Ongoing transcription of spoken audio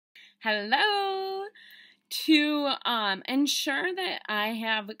Hello. To ensure that I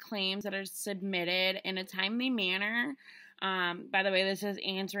have claims that are submitted in a timely manner. By the way, this is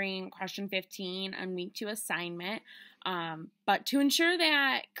answering question 15 on week 2 assignment. But to ensure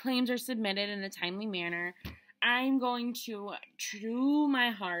that claims are submitted in a timely manner, I'm going to do my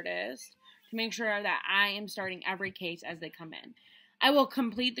hardest to make sure that I am starting every case as they come in. I will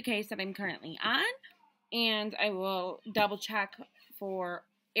complete the case that I'm currently on, and I will double check for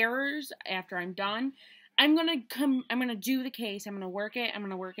errors after I'm done. I'm gonna do the case, I'm gonna work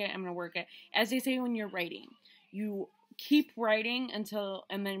it. As they say when you're writing, you keep writing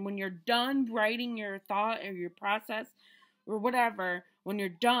and then when you're done writing your thought or your process or whatever, when you're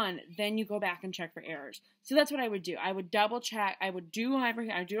done, then you go back and check for errors. So that's what I would do. I would double check, I would do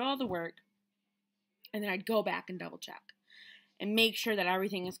everything, I'd do all the work, and then I'd go back and double check and make sure that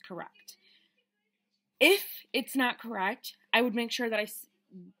everything is correct. If it's not correct, I would make sure that I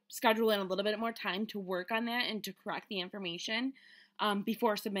schedule in a little bit more time to work on that and to correct the information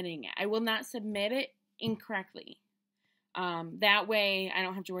before submitting it. I will not submit it incorrectly. That way, I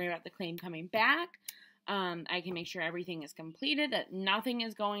don't have to worry about the claim coming back. I can make sure everything is completed, that nothing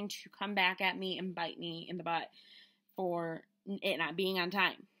is going to come back at me and bite me in the butt for it not being on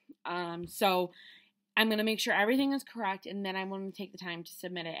time. So I'm going to make sure everything is correct, and then I'm going to take the time to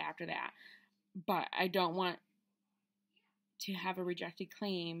submit it after that. But I don't want to have a rejected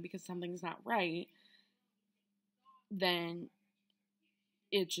claim because something's not right. Then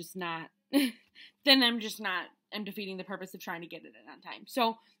it's just not, I'm defeating the purpose of trying to get it in on time.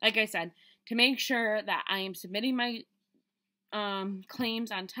 So, like I said, to make sure that I am submitting my claims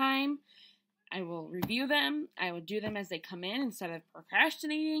on time, I will review them. I will do them as they come in instead of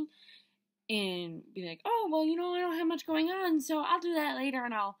procrastinating and be like, oh, well, I don't have much going on, so I'll do that later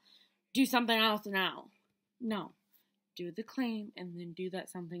and I'll do something else now. No. Do the claim and then do that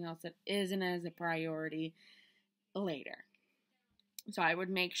something else that isn't as a priority later. So I would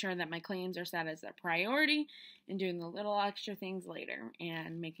make sure that my claims are set as a priority and doing the little extra things later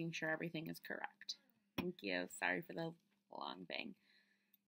and making sure everything is correct. Thank you. Sorry for the long thing.